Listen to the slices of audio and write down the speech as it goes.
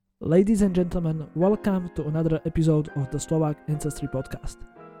Ladies and gentlemen, welcome to another episode of the Slovak Ancestry Podcast,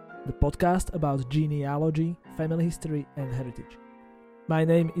 the podcast about genealogy, family history and heritage. My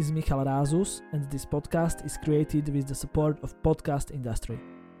name is Michal Rázus and this podcast is created with the support of podcast industry.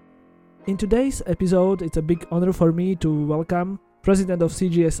 In today's episode, it's a big honor for me to welcome President of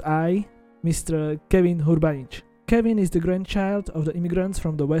CGSI, Mr. Kevin Hurbanič. Kevin is the grandchild of the immigrants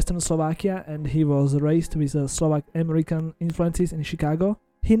from the Western Slovakia and he was raised with Slovak American influences in Chicago.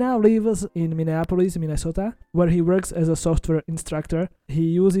 He now lives in Minneapolis, Minnesota, where he works as a software instructor. He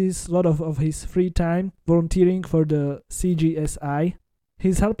uses a lot of his free time volunteering for the CGSI.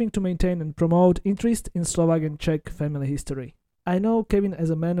 He's helping to maintain and promote interest in Slovak and Czech family history. I know Kevin as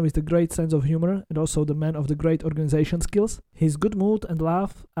a man with a great sense of humor and also the man of the great organization skills. His good mood and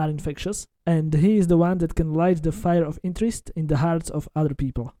laugh are infectious, and he is the one that can light the fire of interest in the hearts of other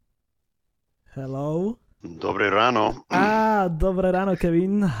people. Hello. Dobre ráno. Dobre ráno,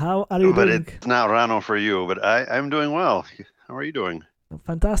 Kevin. How are you doing? It's not ráno for you, but I'm doing well. How are you doing?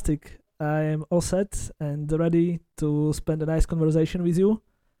 Fantastic. I am all set and ready to spend a nice conversation with you.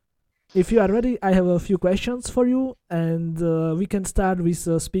 If you are ready, I have a few questions for you, and we can start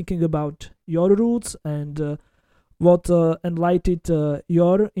with speaking about your roots and what enlightened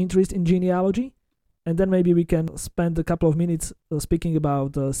your interest in genealogy. And then maybe we can spend a couple of minutes speaking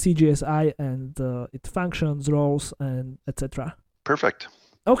about CGSI and its functions, roles, and etc. Perfect.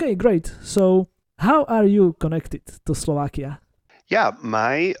 Okay, great. So how are you connected to Slovakia? Yeah,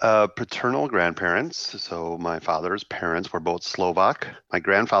 my paternal grandparents, so my father's parents were both Slovak. My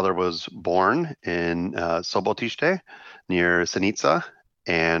grandfather was born in Sobotište near Senica,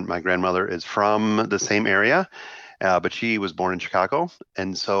 and my grandmother is from the same area. But she was born in Chicago.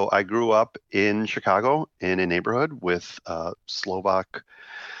 And so I grew up in Chicago in a neighborhood with Slovak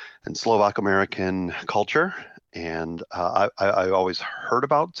and Slovak American culture. And I always heard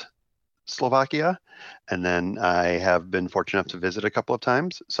about Slovakia. And then I have been fortunate enough to visit a couple of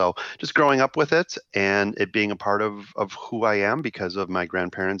times. So just growing up with it and it being a part of who I am because of my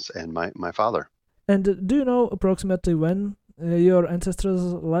grandparents and my father. And do you know approximately when your ancestors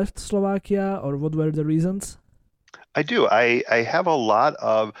left Slovakia, or what were the reasons? I do. I have a lot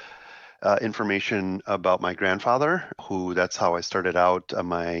of information about my grandfather, that's how I started out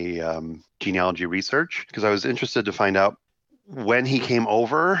my genealogy research, because I was interested to find out when he came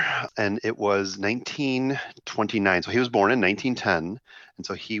over, and it was 1929. So he was born in 1910, and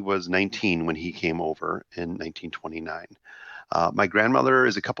so he was 19 when he came over in 1929. My grandmother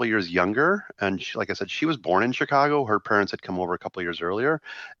is a couple of years younger, and like I said, she was born in Chicago. Her parents had come over a couple of years earlier,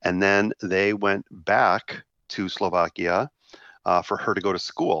 and then they went back to Slovakia for her to go to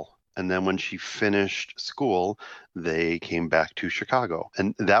school. And then when she finished school, they came back to Chicago.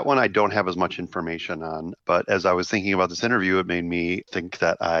 And that one I don't have as much information on. But as I was thinking about this interview, it made me think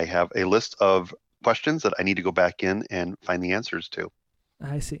that I have a list of questions that I need to go back in and find the answers to.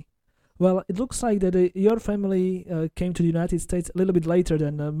 I see. Well, it looks like that your family came to the United States a little bit later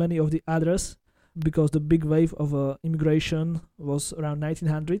than many of the others, because the big wave of immigration was around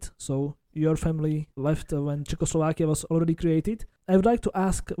 1900. So your family left when Czechoslovakia was already created. I would like to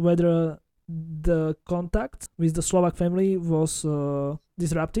ask whether the contact with the Slovak family was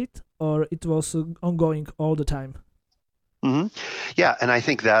disrupted or it was ongoing all the time. Mm-hmm. Yeah, and I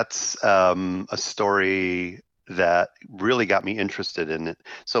think that's a story that really got me interested in it.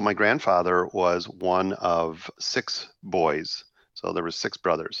 So my grandfather was one of 6 boys. So there were 6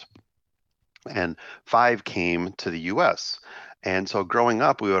 brothers, and 5 came to the U.S. And so growing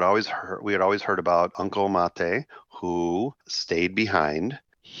up, we had always heard about Uncle Mate, who stayed behind.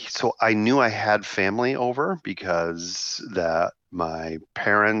 So I knew I had family over because that my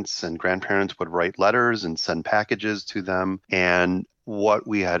parents and grandparents would write letters and send packages to them. And what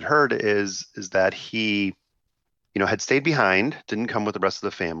we had heard is that he, had stayed behind, didn't come with the rest of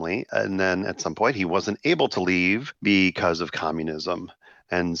the family. And then at some point he wasn't able to leave because of communism.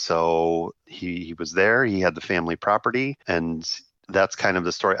 And so he was there, he had the family property, and that's kind of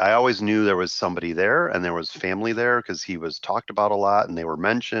the story. I always knew there was somebody there and there was family there because he was talked about a lot and they were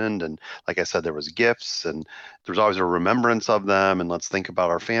mentioned. And like I said, there was gifts and there was always a remembrance of them. And let's think about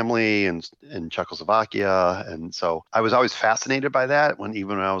our family and in Czechoslovakia. And so I was always fascinated by that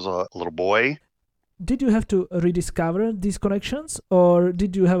even when I was a little boy. Did you have to rediscover these connections, or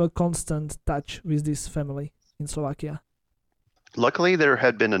did you have a constant touch with this family in Slovakia? Luckily, there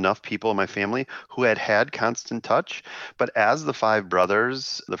had been enough people in my family who had constant touch. But as the 5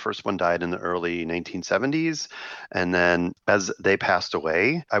 brothers, the first one died in the early 1970s. And then as they passed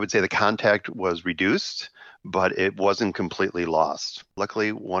away, I would say the contact was reduced. but it wasn't completely lost.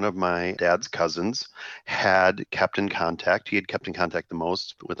 Luckily, one of my dad's cousins had kept in contact. He had kept in contact the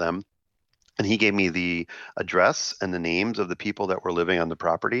most with them. And he gave me the address and the names of the people that were living on the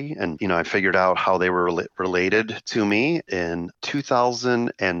property. And, I figured out how they were related to me. In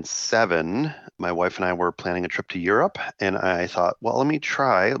 2007, my wife and I were planning a trip to Europe. And I thought, well, let me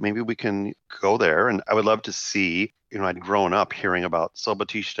try. Maybe we can go there. And I would love to see. I'd grown up hearing about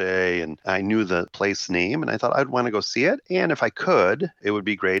Sobotiste and I knew the place name, and I thought I'd want to go see it. And if I could, it would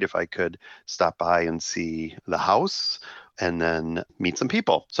be great if I could stop by and see the house and then meet some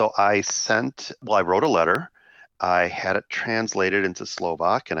people. So I wrote a letter. I had it translated into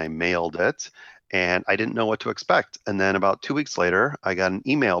Slovak and I mailed it, and I didn't know what to expect. And then about 2 weeks later, I got an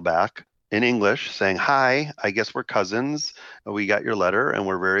email back in English saying, "Hi, I guess we're cousins. We got your letter and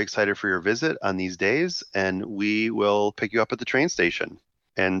we're very excited for your visit on these days, and we will pick you up at the train station."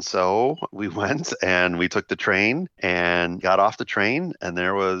 And so we went and we took the train and got off the train, and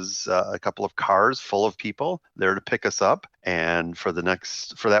there was a couple of cars full of people there to pick us up. And for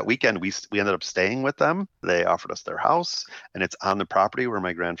that weekend, we ended up staying with them. They offered us their house, and it's on the property where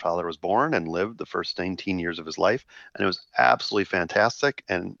my grandfather was born and lived the first 19 years of his life. And it was absolutely fantastic.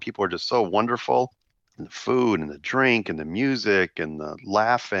 And people were just so wonderful. And the food and the drink and the music and the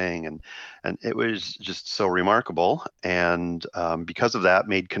laughing and it was just so remarkable. And because of that,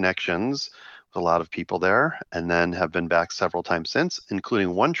 made connections with a lot of people there, and then have been back several times since,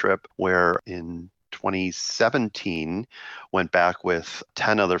 including one trip where in 2017 went back with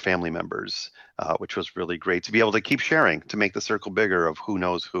 10 other family members, which was really great to be able to keep sharing, to make the circle bigger of who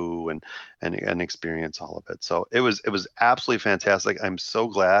knows who and experience all of it. So it was absolutely fantastic. I'm so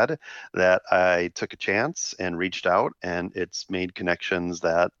glad that I took a chance and reached out, and it's made connections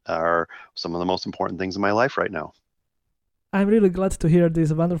that are some of the most important things in my life right now. I'm really glad to hear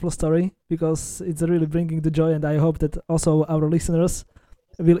this wonderful story, because it's really bringing the joy, and I hope that also our listeners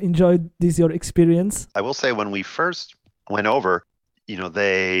will enjoy your experience. I will say, when we first went over,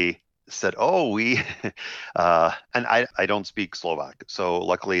 they said, "Oh, we," and I don't speak Slovak, so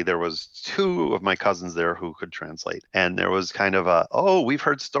luckily there was two of my cousins there who could translate, and there was kind of "Oh, we've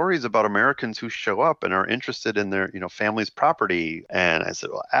heard stories about Americans who show up and are interested in their family's property," and I said,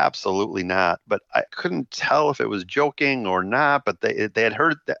 "Well, absolutely not," but I couldn't tell if it was joking or not. But they had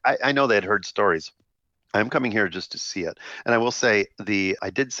heard. I know they had heard stories. I'm coming here just to see it. And I will say, I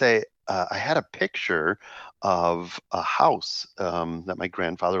did say I had a picture of a house that my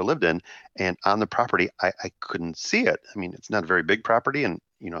grandfather lived in, and on the property, I couldn't see it. I mean, it's not a very big property, and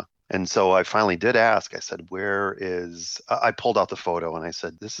so I finally did ask. I said, "Where is?" I pulled out the photo and I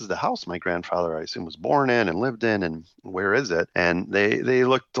said, "This is the house my grandfather, I assume, was born in and lived in, and where is it?" And they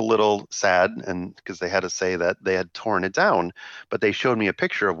looked a little sad, and because they had to say that they had torn it down, but they showed me a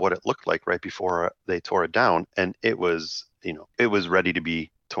picture of what it looked like right before they tore it down, and it was ready to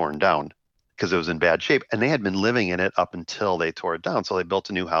be torn down, because it was in bad shape, and they had been living in it up until they tore it down. So they built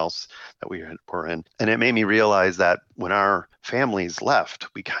a new house that we were in. And it made me realize that when our families left,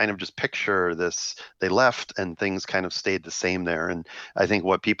 we kind of just picture this, they left and things kind of stayed the same there. And I think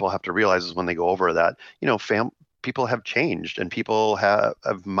what people have to realize is when they go over that, people have changed and people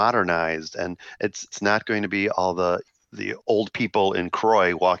have modernized, and it's not going to be all the old people in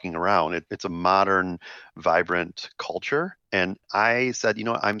Croy walking around. It's a modern, vibrant culture. And I said,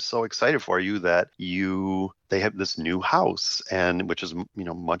 I'm so excited for you that they have this new house, and which is,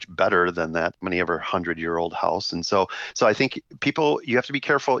 much better than that many ever 100-year-old house. And so I think you have to be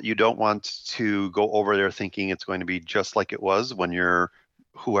careful. You don't want to go over there thinking it's going to be just like it was when you're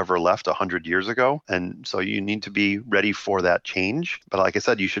whoever left 100 years ago. And so you need to be ready for that change. But like I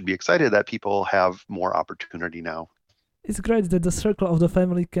said, you should be excited that people have more opportunity now. It's great that the circle of the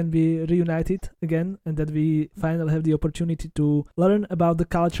family can be reunited again, and that we finally have the opportunity to learn about the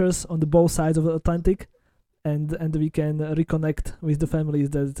cultures on the both sides of the Atlantic, and we can reconnect with the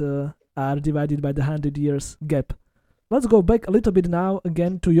families that are divided by the 100 years gap. Let's go back a little bit now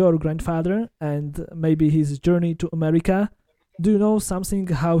again to your grandfather and maybe his journey to America. Do you know something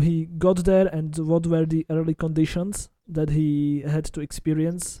how he got there, and what were the early conditions that he had to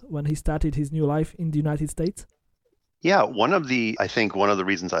experience when he started his new life in the United States? Yeah, I think one of the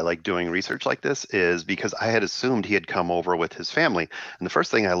reasons I like doing research like this is because I had assumed he had come over with his family. And the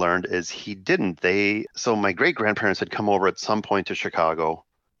first thing I learned is he didn't. So my great grandparents had come over at some point to Chicago,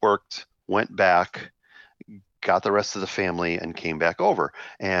 worked, went back, got the rest of the family, and came back over.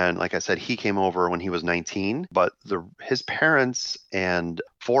 And like I said, he came over when he was 19, but his parents and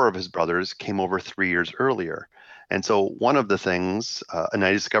 4 of his brothers came over 3 years earlier. And so one of the things, and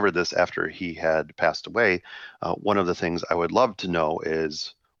I discovered this after he had passed away, one of the things I would love to know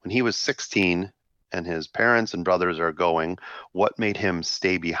is when he was 16 and his parents and brothers are going, what made him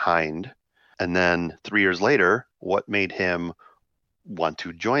stay behind? And then 3 years later, what made him want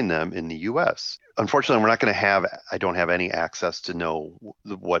to join them in the US? Unfortunately, I don't have any access to know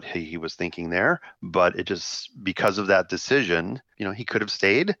what he was thinking there, but it just, because of that decision, he could have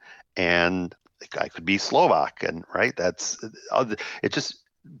stayed and I could be Slovak. And right, it just,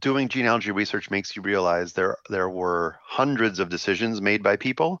 doing genealogy research makes you realize there were hundreds of decisions made by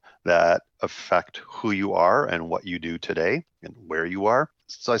people that affect who you are and what you do today and where you are.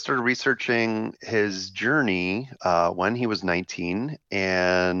 So I started researching his journey when he was 19,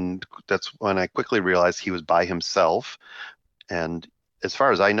 and that's when I quickly realized he was by himself. And as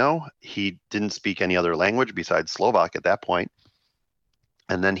far as I know, he didn't speak any other language besides Slovak at that point.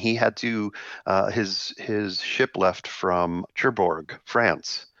 And then he had to, his ship left from Cherbourg,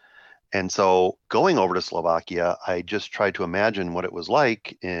 France. And so going over to Slovakia, I just tried to imagine what it was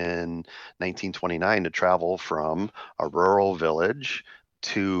like in 1929 to travel from a rural village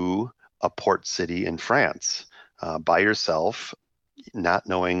to a port city in France by yourself, not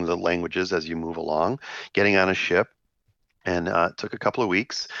knowing the languages as you move along, getting on a ship. And it took a couple of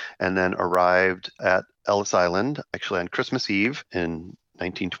weeks, and then arrived at Ellis Island actually on Christmas Eve in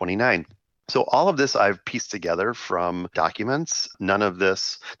 1929. So all of this I've pieced together from documents. None of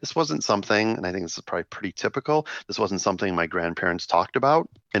this wasn't something, and I think this is probably pretty typical, this wasn't something my grandparents talked about.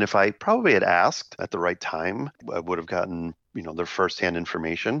 And if I probably had asked at the right time, I would have gotten their firsthand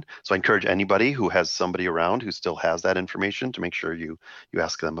information. So I encourage anybody who has somebody around who still has that information to make sure you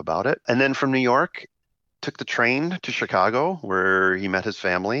ask them about it. And then from New York, took the train to Chicago where he met his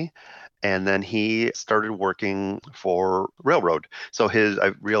family. And then he started working for railroad. So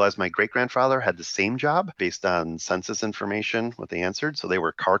I realized my great-grandfather had the same job based on census information, what they answered. So they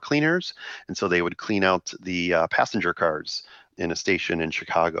were car cleaners. And so they would clean out the passenger cars in a station in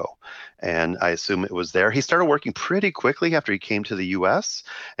Chicago. And I assume it was there. He started working pretty quickly after he came to the US.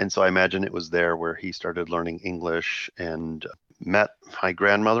 And so I imagine it was there where he started learning English and met my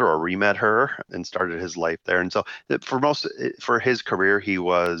grandmother or re-met her and started his life there. And so for his career, he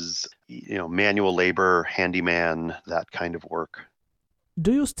was, manual labor, handyman, that kind of work.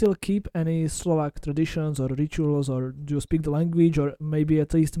 Do you still keep any Slovak traditions or rituals, or do you speak the language, or maybe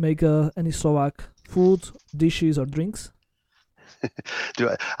at least make any Slovak food, dishes, or drinks?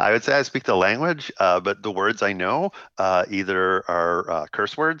 I would say I speak the language, but the words I know either are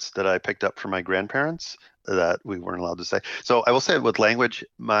curse words that I picked up from my grandparents that we weren't allowed to say. So I will say with language,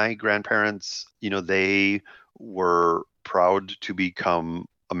 my grandparents, they were proud to become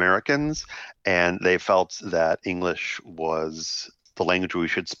Americans, and they felt that English was the language we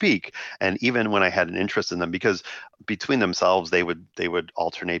should speak. And even when I had an interest in them, because between themselves, they would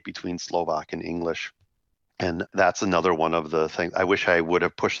alternate between Slovak and English. And that's another one of the things. I wish I would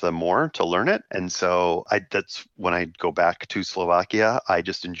have pushed them more to learn it. And so that's when I go back to Slovakia, I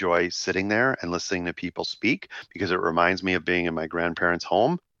just enjoy sitting there and listening to people speak because it reminds me of being in my grandparents'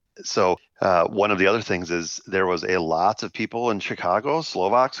 home. So one of the other things is there was a lot of people in Chicago,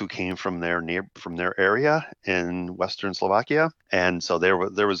 Slovaks, who came from their area in Western Slovakia. And so there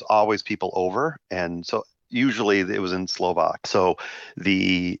was always people over. And so usually it was in Slovak. So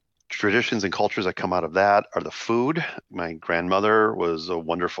the traditions and cultures that come out of that are the food. My grandmother was a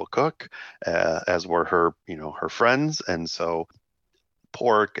wonderful cook, as were her friends. And so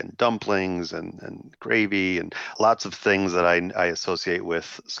pork and dumplings and gravy and lots of things that I associate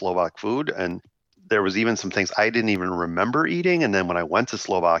with Slovak food. And there was even some things I didn't even remember eating. And then when I went to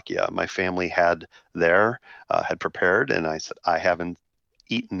Slovakia, my family had prepared, and I said, I haven't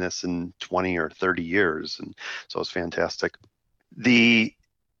eaten this in 20 or 30 years. And so it was fantastic. The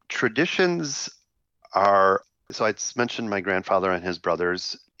traditions are, so I mentioned my grandfather and his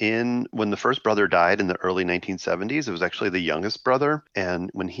brothers. When the first brother died in the early 1970s, it was actually the youngest brother. And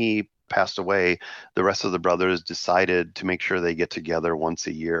when he passed away, the rest of the brothers decided to make sure they get together once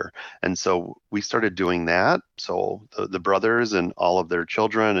a year. And so we started doing that. So the brothers and all of their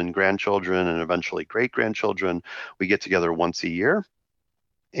children and grandchildren and eventually great-grandchildren, we get together once a year.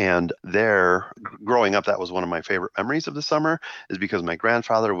 And there, growing up, that was one of my favorite memories of the summer, is because my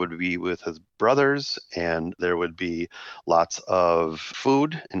grandfather would be with his brothers, and there would be lots of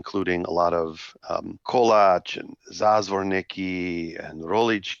food, including a lot of kolach and zazvorniki and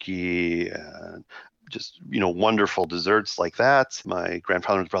roličky and just, wonderful desserts like that. My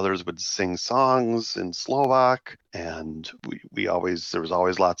grandfather's brothers would sing songs in Slovak, and there was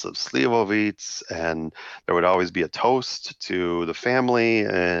always lots of slivovitz, and there would always be a toast to the family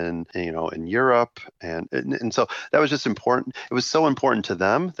and in Europe. And so that was just important. It was so important to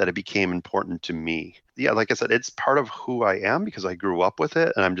them that it became important to me. yeah, like I said, it's part of who I am because I grew up with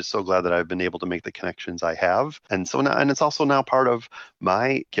it, and I'm just so glad that I've been able to make the connections I have. And so now, and it's also now part of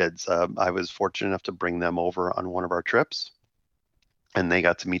my kids. I was fortunate enough to bring them over on one of our trips, and they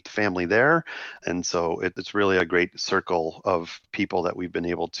got to meet the family there. And so it's really a great circle of people that we've been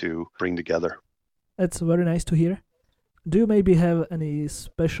able to bring together. That's very nice to hear. Do you maybe have any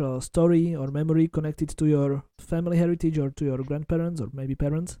special story or memory connected to your family heritage or to your grandparents or maybe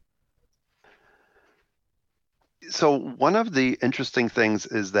parents? So one of the interesting things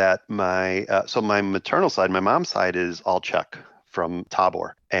is that my maternal side, my mom's side is all Czech from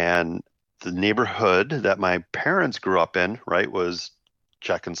Tabor, and the neighborhood that my parents grew up in, right, was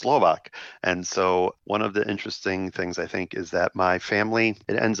Czech and Slovak. And so one of the interesting things I think is that my family,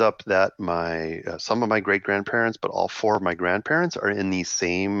 it ends up that my some of my great grandparents, but all four of my grandparents are in the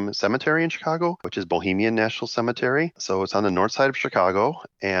same cemetery in Chicago, which is Bohemian National Cemetery. So it's on the north side of Chicago,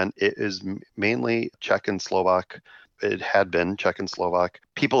 and it is mainly Czech and Slovak. It had been Czech and Slovak,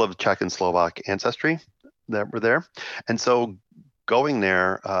 people of Czech and Slovak ancestry that were there. And so going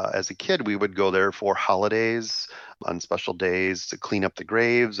there as a kid, we would go there for holidays, on special days to clean up the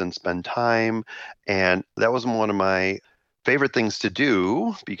graves and spend time. And that was one of my favorite things to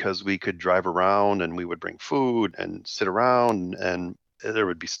do because we could drive around and we would bring food and sit around and there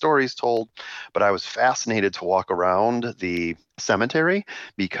would be stories told. But I was fascinated to walk around the cemetery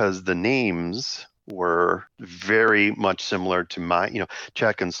because the names were very much similar to my,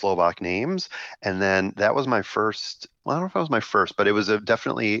 Czech and Slovak names. And then that was my first, well, I don't know if it was my first, but it was it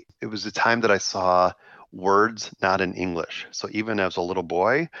was a time that I saw words not in English. So even as a little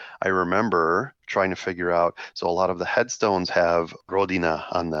boy, I remember trying to figure out, so a lot of the headstones have rodina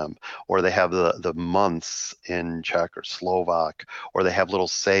on them, or they have the months in Czech or Slovak, or they have little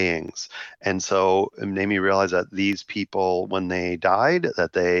sayings. And so it made me realize that these people, when they died,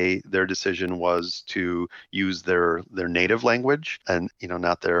 that their decision was to use their native language and,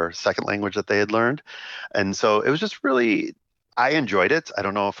 not their second language that they had learned. And so it was just really, I enjoyed it. I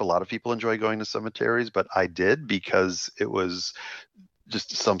don't know if a lot of people enjoy going to cemeteries, but I did because it was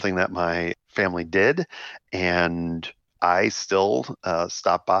just something that my family did. And I still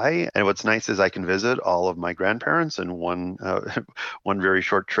stop by. And what's nice is I can visit all of my grandparents in one one very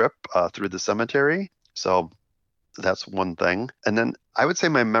short trip through the cemetery. So that's one thing. And then I would say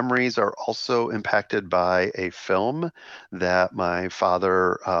my memories are also impacted by a film that my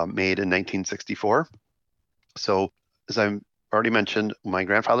father made in 1964. So as I already mentioned, my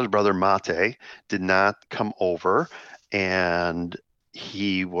grandfather's brother Mate did not come over, and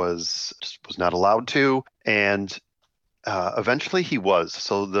he was not allowed to. And eventually he was.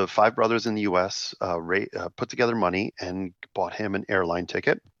 So the five brothers in the U.S. Put together money and bought him an airline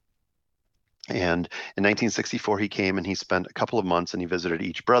ticket. And in 1964, he came and he spent a couple of months and he visited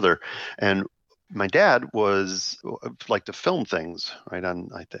each brother. And my dad was like to film things, right, on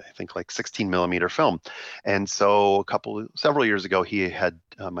I think like 16 millimeter film. And so several years ago,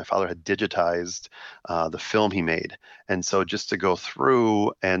 my father had digitized the film he made. And so just to go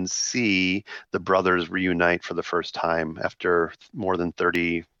through and see the brothers reunite for the first time after more than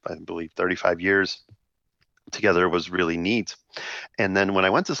 30, I believe 35 years together was really neat. And then when I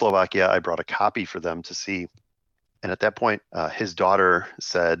went to Slovakia, I brought a copy for them to see. And at that point, his daughter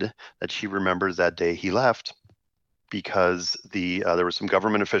said that she remembers that day he left because there were some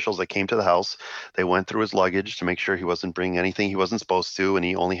government officials that came to the house. They went through his luggage to make sure he wasn't bringing anything he wasn't supposed to, and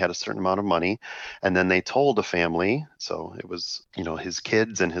he only had a certain amount of money. And then they told the family, so it was, his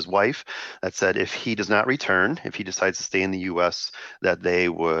kids and his wife, that said if he does not return, if he decides to stay in the U.S., that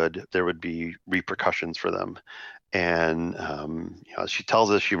there would be repercussions for them. And she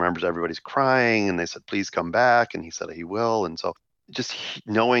tells us she remembers everybody's crying, and they said, "Please come back." And he said he will. And so just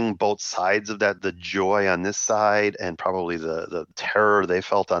knowing both sides of that, the joy on this side and probably the terror they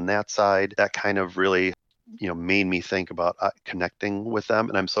felt on that side, that kind of really, made me think about connecting with them.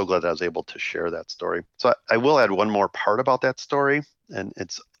 And I'm so glad that I was able to share that story. So I will add one more part about that story. And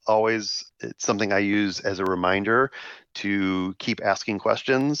it's something I use as a reminder to keep asking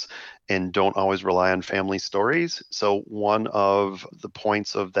questions and don't always rely on family stories. So one of the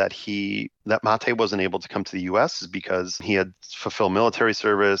points of that Mate wasn't able to come to the US is because he had fulfilled military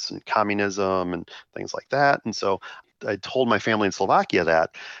service and communism and things like that. And so I told my family in Slovakia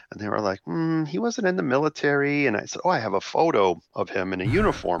that, and they were like, he wasn't in the military. And I said, I have a photo of him in a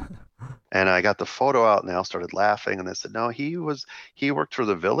uniform. And I got the photo out and they all started laughing. And they said, no, he worked for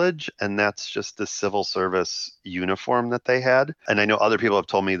the village, and that's just the civil service uniform that they had. And I know other people have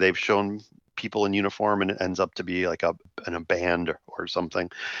told me they've shown people in uniform and it ends up to be like in a band or something.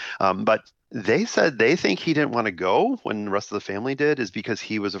 But They said they think he didn't want to go when the rest of the family did, is because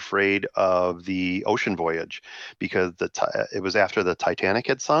he was afraid of the ocean voyage, because it was after the Titanic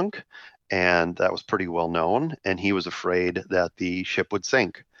had sunk, and that was pretty well known, and he was afraid that the ship would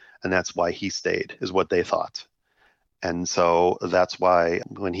sink, and that's why he stayed, is what they thought. And so that's why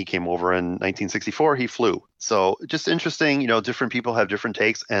when he came over in 1964, he flew. So just interesting, different people have different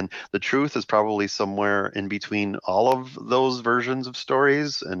takes, and the truth is probably somewhere in between all of those versions of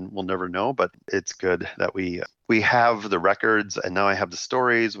stories, and we'll never know. But it's good that we have the records, and now I have the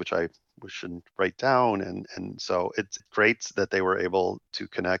stories, which I should write down, and so it's great that they were able to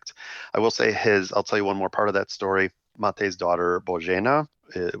connect. I will say I'll tell you one more part of that story. Mate's daughter, Bojena,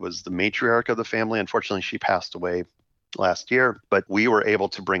 it was the matriarch of the family. Unfortunately, she passed away last year, but we were able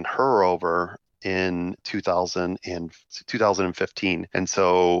to bring her over in 2015. And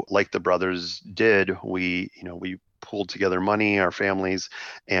so like the brothers did, we pooled together money, our families,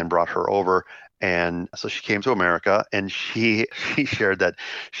 and brought her over. And so she came to America, and she shared that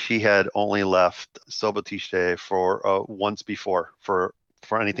she had only left Sobotiste for once before for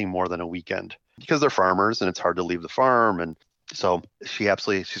anything more than a weekend, because they're farmers and it's hard to leave the farm. And so she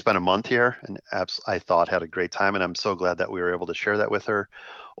spent a month here, and I thought had a great time, and I'm so glad that we were able to share that with her.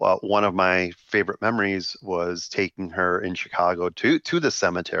 Well, one of my favorite memories was taking her in Chicago to the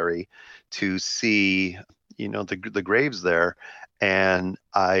cemetery to see, the graves there. And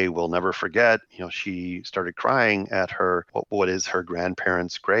I will never forget, she started crying at what is her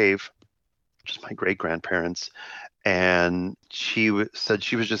grandparents' grave, which is my great grandparents. And she said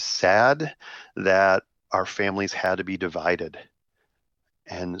she was just sad that our families had to be divided.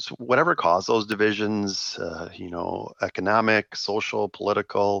 And so whatever caused those divisions, economic, social,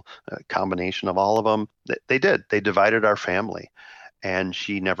 political, combination of all of them, they did. They divided our family. And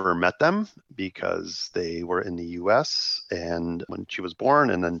she never met them because they were in the U.S. and when she was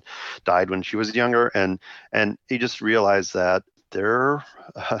born, and then died when she was younger. And you just realize that there's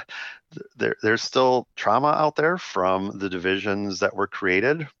still trauma out there from the divisions that were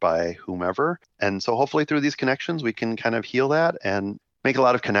created by whomever. And so hopefully through these connections, we can kind of heal that and make a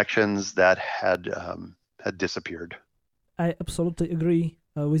lot of connections that had disappeared. I absolutely agree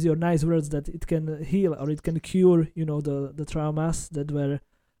with your nice words that it can heal or it can cure, the traumas that were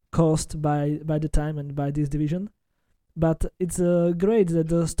caused by the time and by this division. But it's great that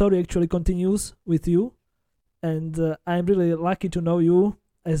the story actually continues with you, and I'm really lucky to know you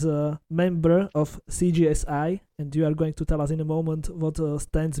as a member of CGSI, and you are going to tell us in a moment what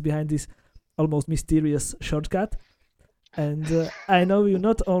stands behind this almost mysterious shortcut. And I know you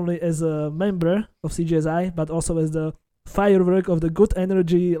not only as a member of CGSI, but also as the firework of the good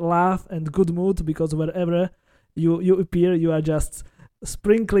energy, laugh, and good mood, because wherever you appear, you are just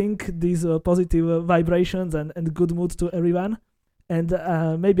sprinkling these positive vibrations and good mood to everyone. And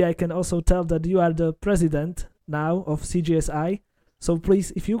maybe I can also tell that you are the president now of CGSI. So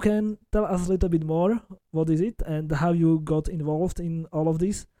please, if you can tell us a little bit more, what is it and how you got involved in all of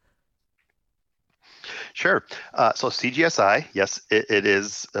this? Sure. So CGSI, yes, it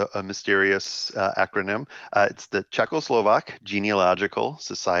is a mysterious acronym. It's the Czechoslovak Genealogical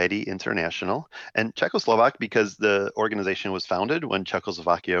Society International. And Czechoslovak because the organization was founded when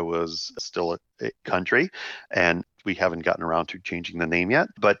Czechoslovakia was still a country, and we haven't gotten around to changing the name yet.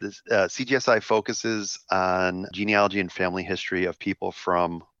 But CGSI focuses on genealogy and family history of people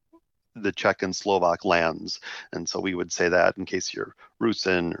from the Czech and Slovak lands. And so we would say that in case you're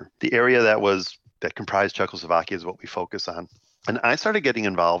Rusin, or the area that comprised Czechoslovakia is what we focus on. And I started getting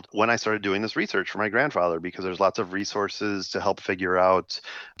involved when I started doing this research for my grandfather, because there's lots of resources to help figure out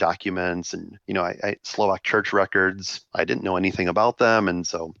documents and, Slovak church records. I didn't know anything about them. And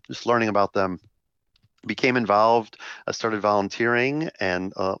so just learning about them, became involved. I started volunteering,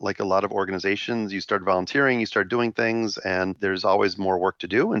 and like a lot of organizations, you start volunteering, you start doing things, and there's always more work to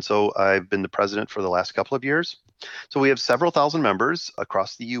do. And so I've been the president for the last couple of years. So we have several thousand members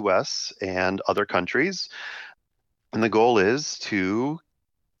across the US and other countries. And the goal is to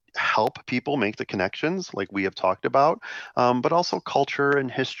help people make the connections like we have talked about, but also culture and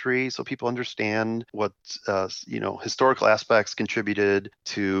history, so people understand what historical aspects contributed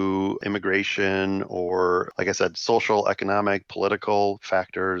to immigration, or, like I said, social, economic, political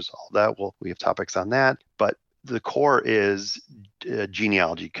factors, all that. Well, we have topics on that, but the core is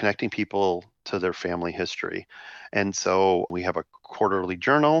genealogy, connecting people to their family history. And so we have a quarterly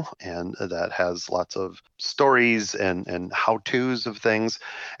journal, and that has lots of stories and how-tos of things.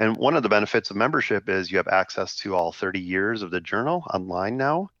 And one of the benefits of membership is you have access to all 30 years of the journal online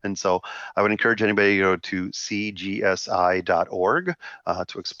now. And so I would encourage anybody to go to cgsi.org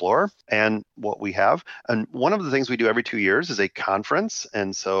to explore and what we have. And one of the things we do every 2 years is a conference.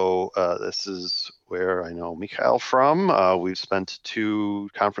 And so this is where I know Mikhail from. We've spent 2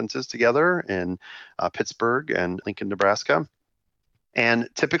 conferences together in Pittsburgh and Lincoln, Nebraska. And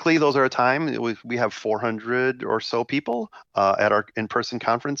typically those are a time we have 400 or so people at our in-person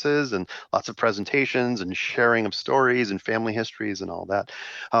conferences, and lots of presentations and sharing of stories and family histories and all that.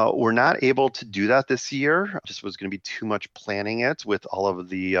 We're not able to do that this year. Just was going to be too much planning it with all of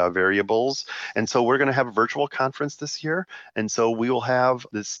the variables. And so we're going to have a virtual conference this year. And so we will have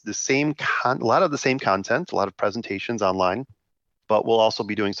a lot of the same content, a lot of presentations online. But we'll also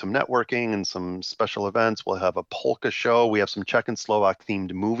be doing some networking and some special events. We'll have a polka show. We have some Czech and Slovak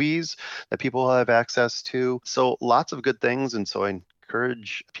themed movies that people will have access to. So lots of good things. And so I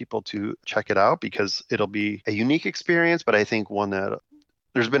encourage people to check it out because it'll be a unique experience, but I think one that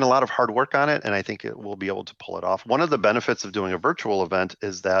there's been a lot of hard work on it, and I think it will be able to pull it off. One of the benefits of doing a virtual event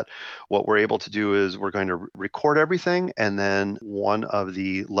is that what we're able to do is we're going to record everything, and then one of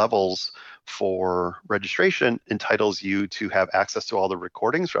the levels for registration entitles you to have access to all the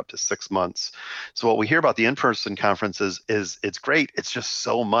recordings for up to 6 months. So what we hear about the in-person conferences is it's great. It's just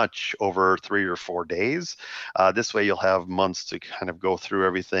so much over 3 or 4 days. This way you'll have months to kind of go through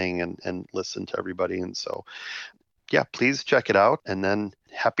everything and listen to everybody. And so yeah, please check it out. And then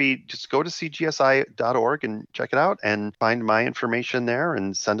just go to cgsi.org and check it out and find my information there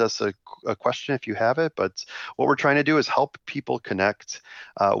and send us a question if you have it. But what we're trying to do is help people connect.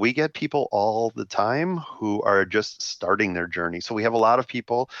 We get people all the time who are just starting their journey. So we have a lot of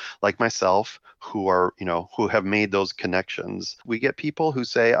people like myself who are, who have made those connections. We get people who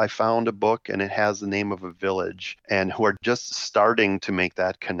say, I found a book and it has the name of a village, and who are just starting to make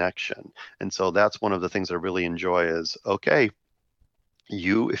that connection. And so that's one of the things I really enjoy is, okay,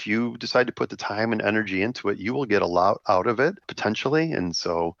 if you decide to put the time and energy into it, you will get a lot out of it potentially. And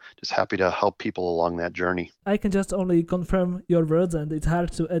so just happy to help people along that journey. I can just only confirm your words, and it's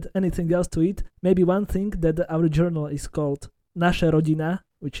hard to add anything else to it. Maybe one thing, that our journal is called Naša rodina,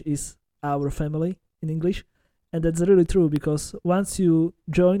 which is our family in English. And that's really true, because once you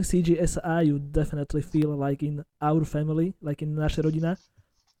join CGSI, you definitely feel like in our family, like in Naša rodina.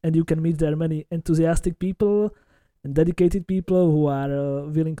 And you can meet there many enthusiastic people and dedicated people who are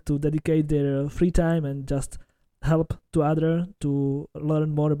willing to dedicate their free time and just help to others to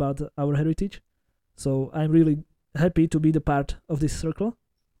learn more about our heritage. So I'm really happy to be the part of this circle.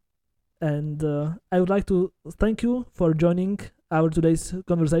 And I would like to thank you for joining our today's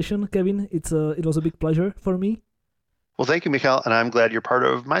conversation, Kevin. It was a big pleasure for me. Well, thank you, Mikhail, and I'm glad you're part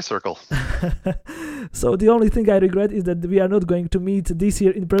of my circle. So the only thing I regret is that we are not going to meet this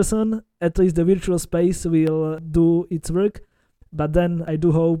year in person. At least the virtual space will do its work. But then I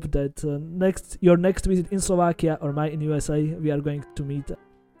do hope that your next visit in Slovakia or mine in USA, we are going to meet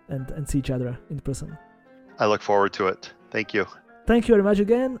and see each other in person. I look forward to it. Thank you. Thank you very much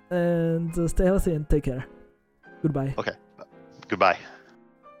again, and stay healthy and take care. Goodbye. Okay. Goodbye.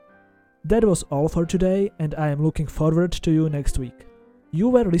 That was all for today, and I am looking forward to you next week. You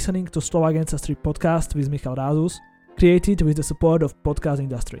were listening to Slovak Ancestry Podcast with Michal Rázus, created with the support of Podcast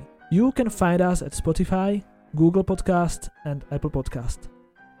Industry. You can find us at Spotify, Google Podcast, and Apple Podcast.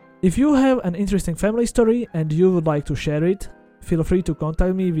 If you have an interesting family story and you would like to share it, feel free to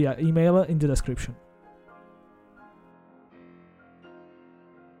contact me via email in the description.